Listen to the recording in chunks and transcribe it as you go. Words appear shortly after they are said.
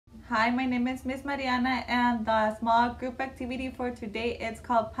Hi, my name is Miss Mariana, and the small group activity for today is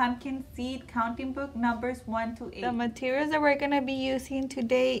called Pumpkin Seed Counting Book numbers 1 to 8. The materials that we're going to be using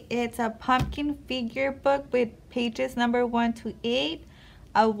today, it's a pumpkin figure book with pages number 1 to 8,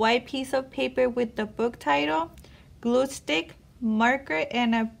 a white piece of paper with the book title, glue stick, marker,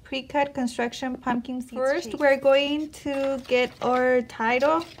 and a pre-cut construction pumpkin seed. First, we're going to get our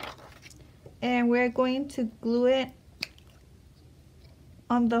title, and we're going to glue it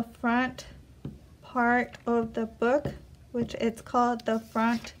on the front part of the book, which it's called the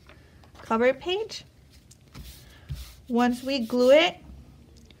front cover page. Once we glue it,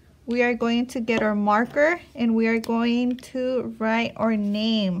 we are going to get our marker and we are going to write our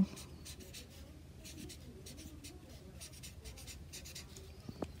name.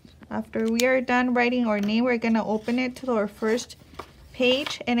 After we are done writing our name, we're going to open it to our first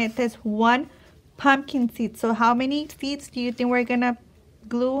page, and it says 1 pumpkin seed. So how many seeds do you think we're going to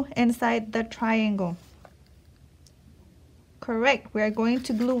glue inside the triangle? Correct. We are going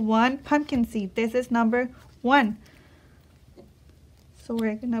to glue 1 pumpkin seed. This is number 1. So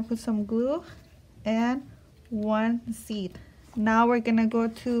we're going to put some glue and 1 seed. Now we're going to go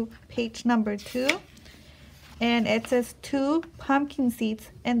to page number 2. And it says 2 pumpkin seeds.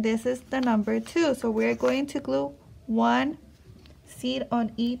 And this is the number 2. So we're going to glue 1 seed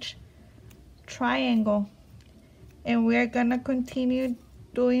on each triangle. And we're going to continue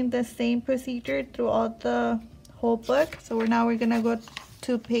doing the same procedure throughout the whole book. So now we're gonna go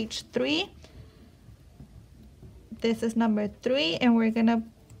to page 3. This is number 3, and we're gonna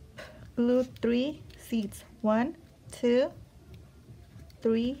glue 3 seeds. 1, 2,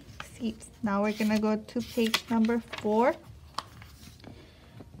 3 seeds. Now we're gonna go to page number 4.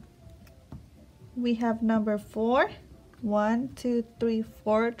 We have number 4. 1, 2, 3,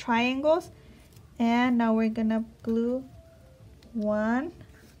 4 triangles, and now we're gonna glue 1,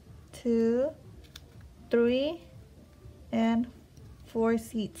 2, 3, and 4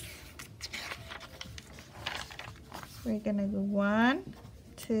 seeds. We're gonna go 1,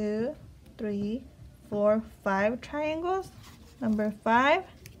 2, 3, 4, 5 triangles. Number 5.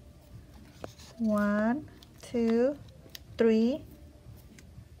 1, 2, 3,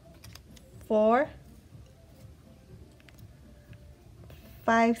 4,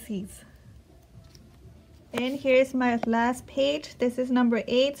 5 seeds. And here's my last page. This is number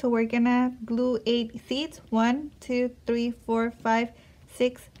 8, so we're gonna glue 8 seeds. 1, 2, 3, 4, 5,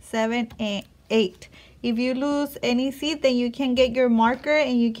 6, 7, and 8. If you lose any seed, then you can get your marker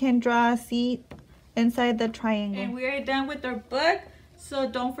and you can draw a seed inside the triangle. And we are done with our book, so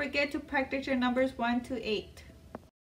don't forget to practice your numbers 1 to 8.